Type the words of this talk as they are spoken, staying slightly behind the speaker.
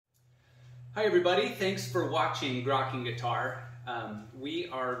Hi everybody, thanks for watching Grokking Guitar. We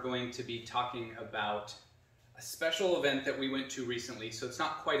are going to be talking about a special event that we went to recently. So it's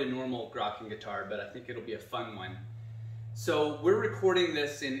not quite a normal Grokking Guitar, but I think it'll be a fun one. So we're recording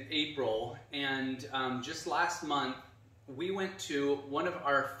this in April, and just last month we went to one of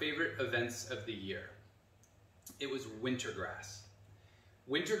our favorite events of the year. It was Wintergrass.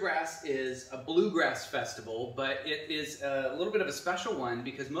 Wintergrass is a bluegrass festival, but it is a little bit of a special one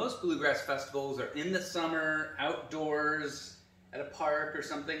because most bluegrass festivals are in the summer, outdoors, at a park or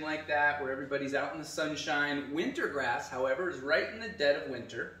something like that, where everybody's out in the sunshine. Wintergrass, however, is right in the dead of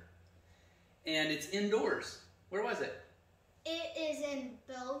winter, and it's indoors. Where was it? It is in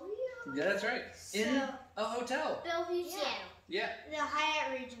Bellevue. Yeah, that's right. In a hotel. Bellevue, Seattle. Yeah. The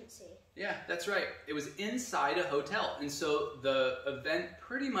Hyatt Regency. Yeah, that's right. It was inside a hotel. And so the event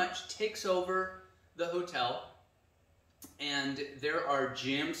pretty much takes over the hotel. And there are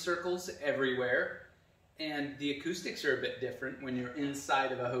jam circles everywhere. And the acoustics are a bit different when you're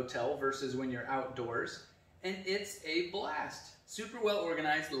inside of a hotel versus when you're outdoors. And it's a blast. Super well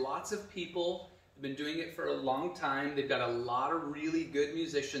organized. Lots of people have been doing it for a long time. They've got a lot of really good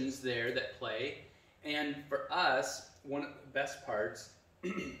musicians there that play. And for us, one of the best parts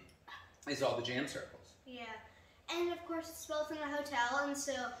is all the jam circles. Yeah, and of course it's built in a hotel, and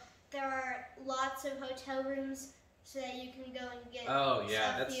so there are lots of hotel rooms so that you can go and get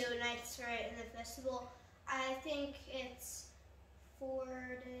a few nights right in the festival. I think it's 4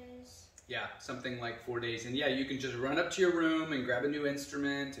 days. Yeah, something like 4 days. And yeah, you can just run up to your room and grab a new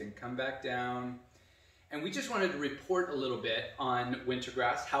instrument and come back down. And we just wanted to report a little bit on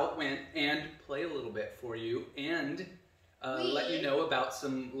Wintergrass, how it went, and play a little bit for you, and let you know about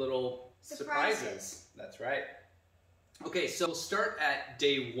some little surprises. That's right. Okay, so we'll start at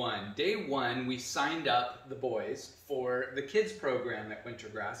day one. Day one, we signed up the boys for the kids program at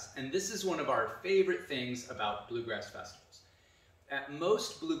Wintergrass, and this is one of our favorite things about bluegrass festivals. At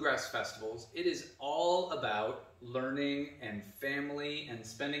most bluegrass festivals, it is all about learning and family and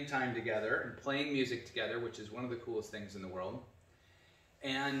spending time together and playing music together, which is one of the coolest things in the world.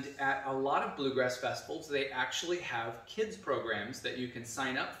 And at a lot of bluegrass festivals, they actually have kids programs that you can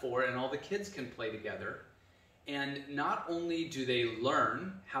sign up for, and all the kids can play together. And not only do they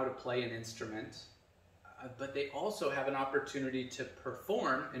learn how to play an instrument, but they also have an opportunity to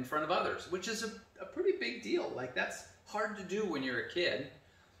perform in front of others, which is a pretty big deal. Like, that's hard to do when you're a kid.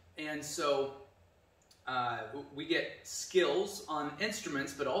 And so we get skills on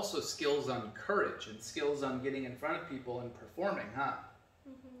instruments, but also skills on courage and skills on getting in front of people and performing, huh?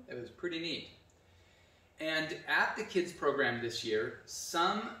 It was pretty neat. And at the kids program this year,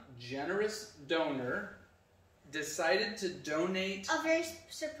 some generous donor decided to donate a very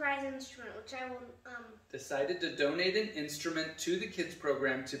surprise instrument, which I will decided to donate an instrument to the kids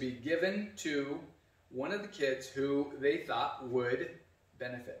program to be given to one of the kids who they thought would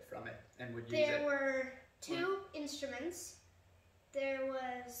benefit from it and would use it. There were two instruments. There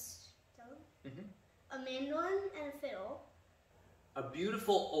was a mandolin and a fiddle. A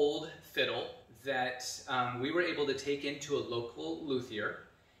beautiful old fiddle that we were able to take into a local luthier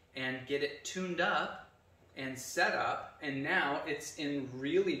and get it tuned up and set up, and now it's in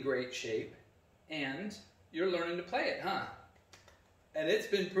really great shape, and you're learning to play it, huh? And it's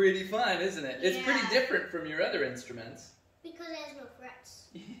been pretty fun, isn't it? It's pretty different from your other instruments. Because it has no frets.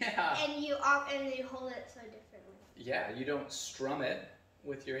 Yeah. And you hold it so differently. Yeah, you don't strum it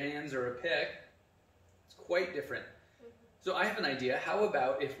with your hands or a pick. It's quite different. So I have an idea. How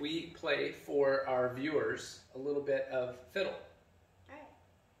about if we play for our viewers a little bit of fiddle? All right.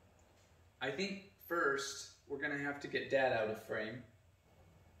 I think first we're going to have to get Dad out of frame.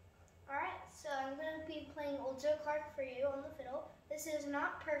 All right, so I'm going to be playing Old Joe Clark for you on the fiddle. This is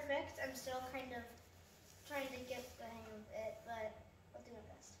not perfect. I'm still kind of trying to get the hang of it, but I'll do my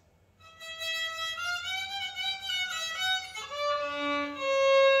best.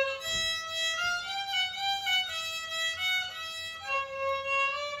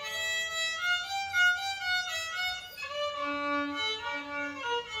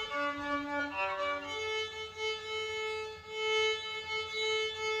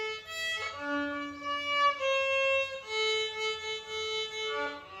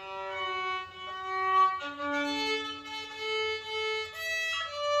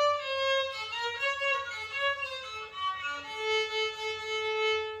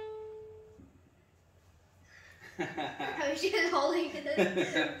 I was just holding it.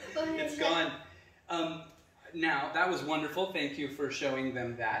 It's gone. Now, that was wonderful. Thank you for showing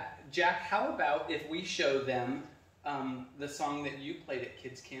them that. Jack, how about if we show them the song that you played at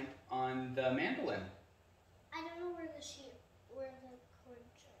kids camp on the mandolin? I don't know where the chord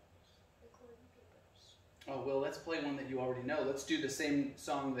chart is. The chord Oh, well, let's play one that you already know. Let's do the same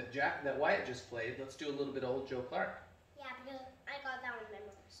song that Wyatt just played. Let's do a little bit of Old Joe Clark. Yeah, because I got that one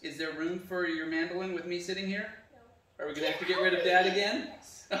memorized. Is there room for your mandolin with me sitting here? No. Are we going to have to get rid of Dad again?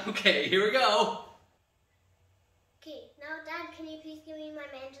 Yes. Okay, here we go. Okay, now Dad, can you please give me my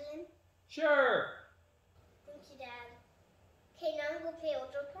mandolin? Sure. Thank you, Dad. Okay, now I'm going to play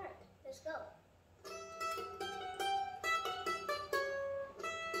Old Joe Clark. Let's go.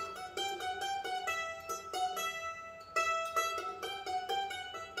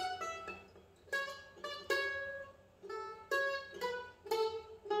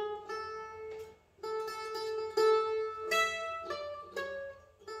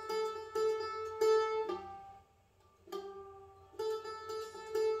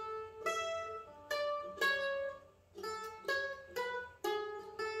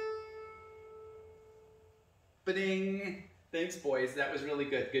 Ba-ding! Thanks, boys. That was really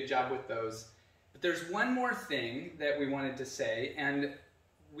good. Good job with those. But there's one more thing that we wanted to say, and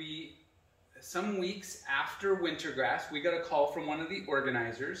some weeks after Wintergrass, we got a call from one of the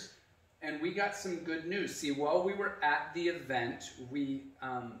organizers, and we got some good news. See, while we were at the event, we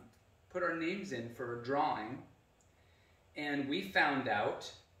put our names in for a drawing, and we found out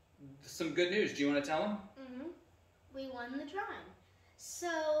some good news. Do you want to tell them? Mm-hmm. We won the drawing.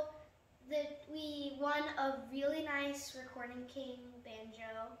 So we won a really nice Recording King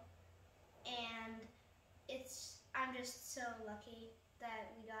banjo, and I'm just so lucky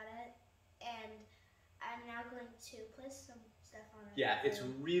that we got it, and I'm now going to play some stuff on it. Yeah, it's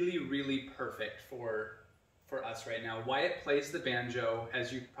really, really perfect for us right now. Wyatt plays the banjo,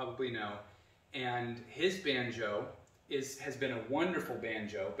 as you probably know, and his banjo has been a wonderful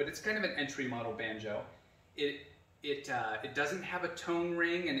banjo, but it's kind of an entry model banjo. It doesn't have a tone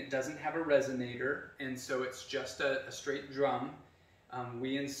ring, and it doesn't have a resonator, and so it's just a straight drum.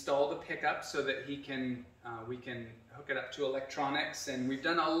 We installed a pickup so that we can hook it up to electronics, and we've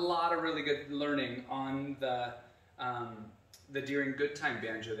done a lot of really good learning on the Deering Goodtime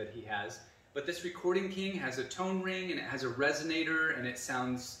banjo that he has. But this Recording King has a tone ring, and it has a resonator, and it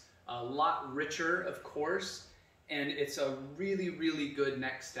sounds a lot richer, of course, and it's a really, really good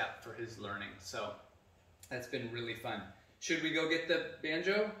next step for his learning. So that's been really fun. Should we go get the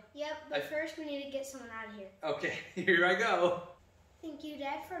banjo? Yep, but first we need to get someone out of here. Okay, here I go. Thank you,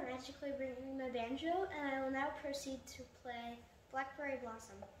 Dad, for magically bringing my banjo, and I will now proceed to play Blackberry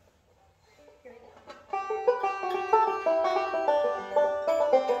Blossom. Here we go.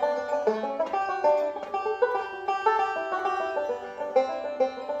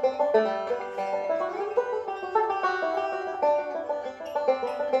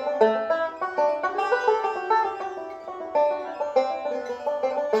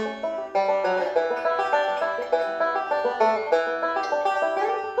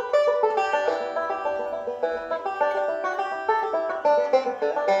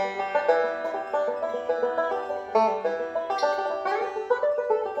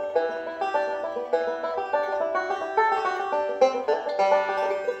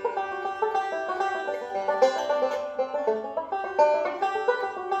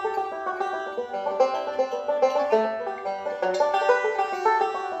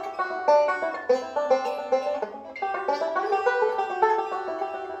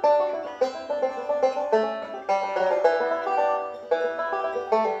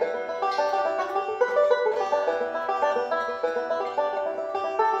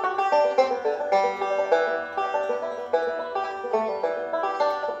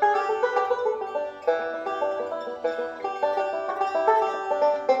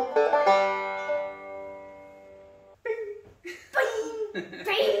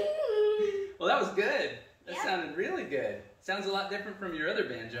 Well, that was good. That sounded really good. Sounds a lot different from your other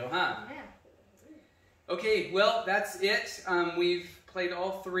banjo, huh? Yeah. Okay, well, that's it. We've played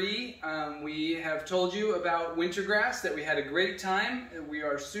all three. We have told you about Wintergrass, that we had a great time. We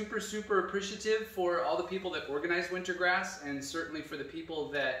are super, super appreciative for all the people that organized Wintergrass, and certainly for the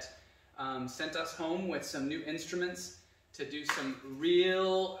people that sent us home with some new instruments to do some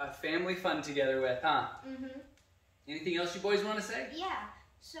real family fun together with, huh? Mm-hmm. Anything else you boys want to say? Yeah,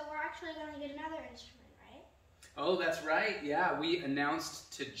 so we're actually going to get another instrument, right? Oh, that's right. Yeah, we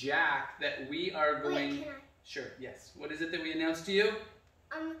announced to Jack that we are going... Wait, can I? Sure, yes. What is it that we announced to you?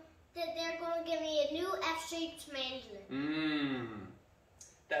 That they're going to give me a new F-shaped mandolin.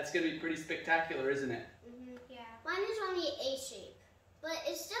 That's going to be pretty spectacular, isn't it? Mm-hmm, yeah. Mine is only A-shape, but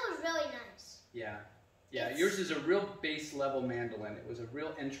it still is really nice. Yeah. Yeah, yours is a real base level mandolin. It was a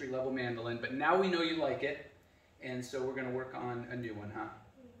real entry level mandolin, but now we know you like it, and so we're going to work on a new one, huh?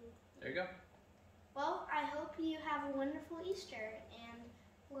 Mm-hmm. There you go. Well, I hope you have a wonderful Easter, and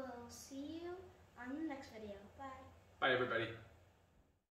we'll see you on the next video. Bye. Bye, everybody.